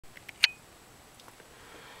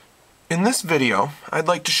In this video, I'd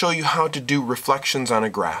like to show you how to do reflections on a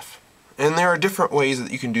graph. And there are different ways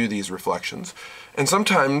that you can do these reflections. And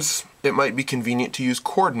sometimes it might be convenient to use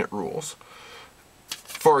coordinate rules.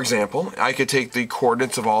 For example, I could take the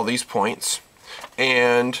coordinates of all these points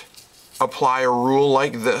and apply a rule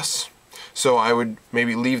like this. So I would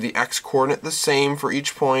maybe leave the x-coordinate the same for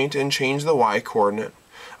each point and change the y-coordinate.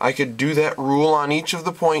 I could do that rule on each of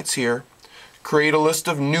the points here, create a list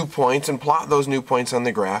of new points and plot those new points on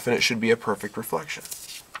the graph, and it should be a perfect reflection.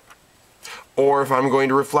 Or if I'm going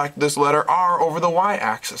to reflect this letter R over the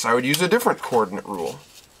y-axis, I would use a different coordinate rule.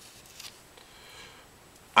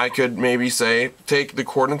 I could maybe say, take the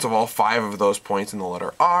coordinates of all 5 of those points in the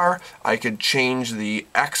letter R. I could change the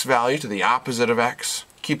x value to the opposite of x,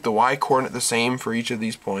 keep the y-coordinate the same for each of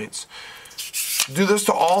these points. Do this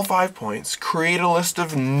to all 5 points, create a list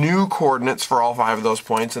of new coordinates for all 5 of those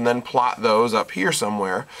points, and then plot those up here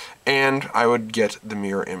somewhere, and I would get the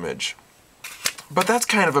mirror image. But that's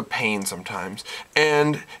kind of a pain sometimes,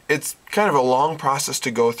 and it's kind of a long process to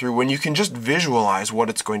go through when you can just visualize what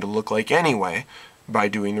it's going to look like anyway by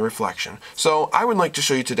doing the reflection. So I would like to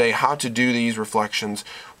show you today how to do these reflections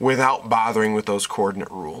without bothering with those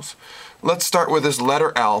coordinate rules. Let's start with this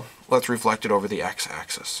letter L. Let's reflect it over the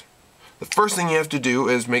x-axis. The first thing you have to do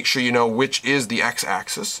is make sure you know which is the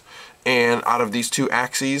x-axis. And out of these two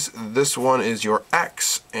axes, this one is your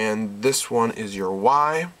x and this one is your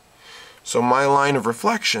y. So my line of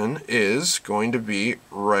reflection is going to be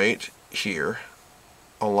right here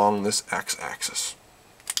along this x-axis.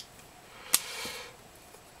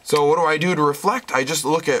 So what do I do to reflect? I just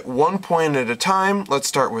look at one point at a time. Let's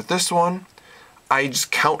start with this one. I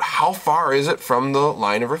just count how far is it from the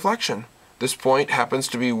line of reflection. This point happens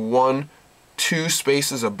to be 2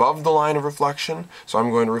 spaces above the line of reflection, so I'm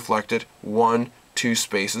going to reflect it 2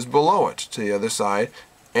 spaces below it to the other side,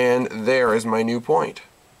 and there is my new point.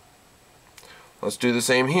 Let's do the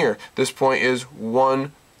same here. This point is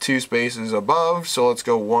 2 spaces above, so let's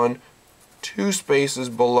go 2 spaces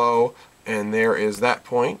below, and there is that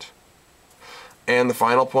point. And the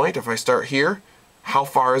final point, if I start here, how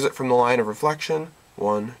far is it from the line of reflection?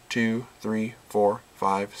 1, 2, 3, 4,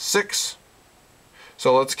 5, 6.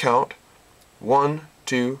 So let's count 1,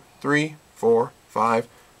 2, 3, 4, 5,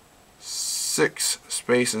 6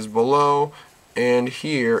 spaces below, and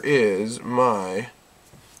here is my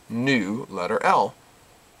new letter L.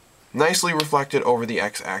 Nicely reflected over the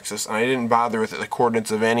x-axis, and I didn't bother with the coordinates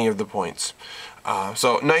of any of the points.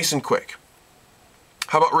 So nice and quick.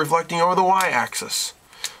 How about reflecting over the y-axis?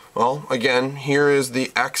 Well, again, here is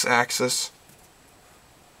the x-axis.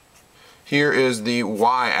 Here is the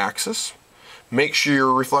y-axis. Make sure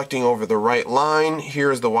you're reflecting over the right line. Here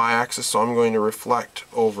is the y-axis, so I'm going to reflect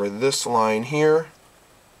over this line here.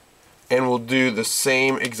 And we'll do the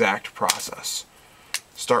same exact process.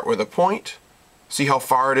 Start with a point. See how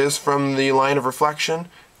far it is from the line of reflection.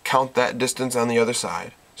 Count that distance on the other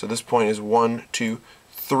side. So this point is 1, 2,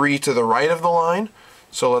 3 to the right of the line.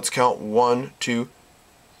 So let's count 1, 2,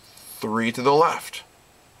 3 to the left.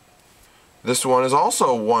 This one is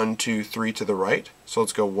also 1, 2, 3 to the right. So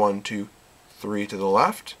let's go 1, 2, 3 to the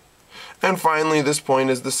left. And finally, this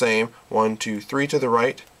point is the same. 1, 2, 3 to the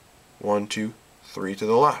right. 1, 2, 3 to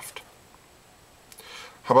the left.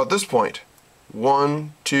 How about this point?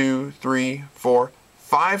 1, 2, 3, 4,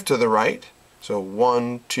 5 to the right. So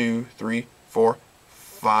 1, 2, 3, 4,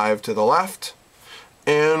 5 to the left.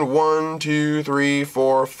 And 1, 2, 3,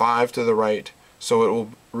 4, 5 to the right. So it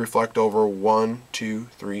will reflect over 1, 2,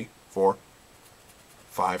 3, 4,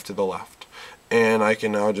 5 to the left. And I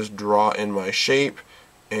can now just draw in my shape,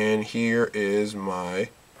 and here is my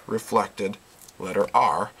reflected letter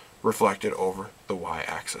R reflected over the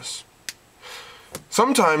y-axis.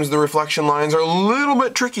 Sometimes the reflection lines are a little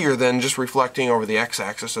bit trickier than just reflecting over the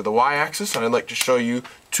x-axis or the y-axis, and I'd like to show you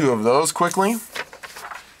 2 of those quickly.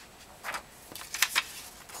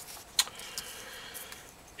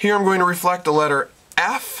 Here I'm going to reflect a letter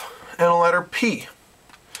F and a letter P.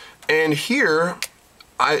 And here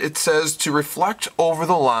it says to reflect over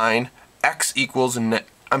the line x equals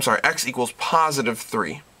positive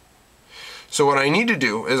 3. So what I need to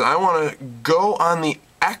do is I want to go on the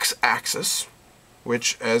x-axis,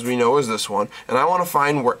 which as we know is this one, and I want to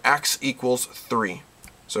find where x equals 3.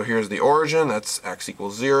 So here's the origin, that's x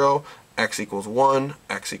equals 0, x equals 1,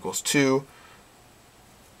 x equals 2,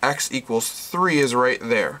 x equals 3 is right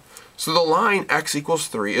there. So the line x equals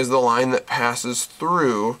 3 is the line that passes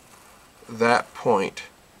through that point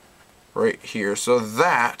right here. So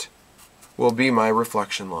that will be my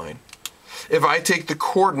reflection line. If I take the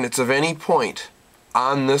coordinates of any point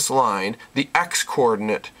on this line, the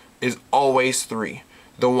x-coordinate is always 3.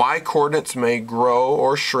 The y-coordinates may grow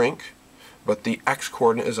or shrink but the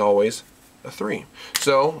x-coordinate is always a 3.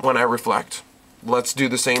 So when I reflect, let's do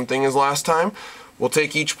the same thing as last time. We'll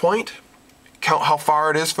take each point, count how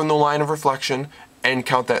far it is from the line of reflection, and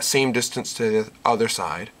count that same distance to the other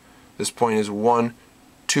side. This point is 1,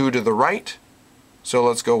 2 to the right, so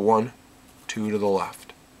let's go 1, 2 to the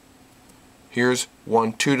left. Here's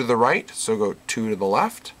 1, 2 to the right, so go 2 to the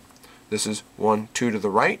left. This is 1, 2 to the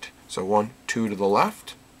right, so 1, 2 to the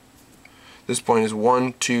left. This point is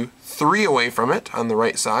 1, 2, 3 away from it on the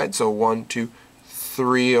right side, so 1, 2,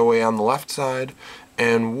 3 away on the left side,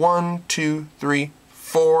 and 1, 2, 3,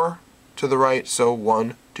 4 to the right, so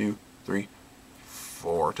 1, 2, 3,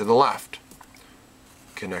 4 to the left.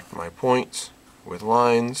 Connect my points with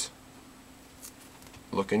lines.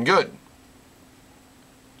 Looking good.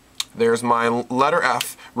 There's my letter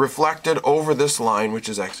F reflected over this line, which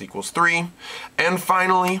is x equals 3. And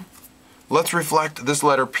finally, let's reflect this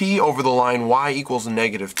letter P over the line y equals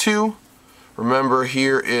negative 2. Remember,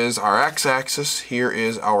 here is our x-axis, here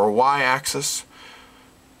is our y-axis.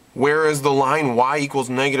 Where is the line y equals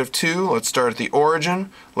negative 2? Let's start at the origin.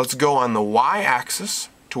 Let's go on the y-axis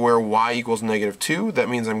to where y equals negative 2. That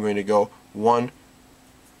means I'm going to go 1,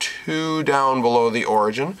 2 down below the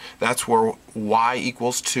origin. That's where y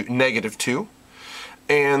equals negative 2.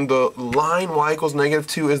 And the line y equals negative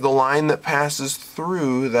 2 is the line that passes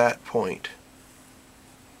through that point.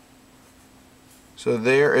 So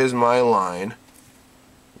there is my line,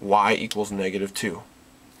 y equals negative 2.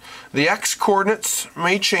 The x-coordinates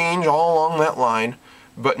may change all along that line,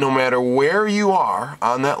 but no matter where you are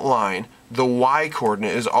on that line, the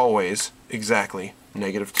y-coordinate is always exactly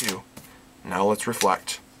negative 2. Now let's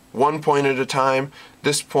reflect. One point at a time.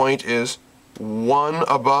 This point is 1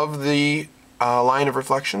 above the line of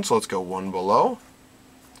reflection, so let's go 1 below.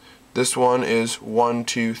 This one is 1,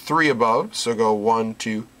 2, 3 above, so go 1,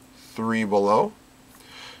 2, 3 below.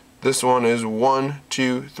 This one is 1,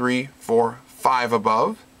 2, 3, 4, 5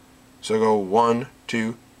 above. So go 1,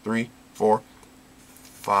 2, 3, 4,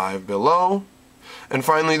 5 below. And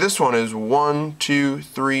finally this one is 1, 2,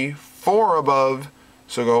 3, 4 above.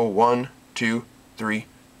 So go 1, 2, 3,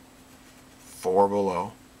 4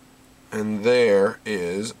 below. And there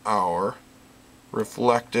is our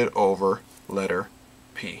reflected over letter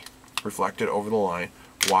P. Reflected over the line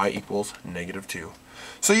y equals negative 2.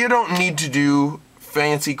 So you don't need to do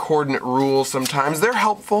fancy coordinate rules sometimes. They're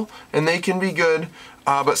helpful and they can be good,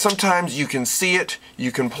 but sometimes you can see it,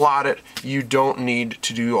 you can plot it. You don't need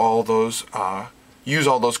to do all those, use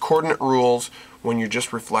all those coordinate rules when you're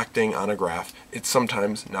just reflecting on a graph. It's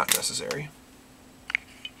sometimes not necessary.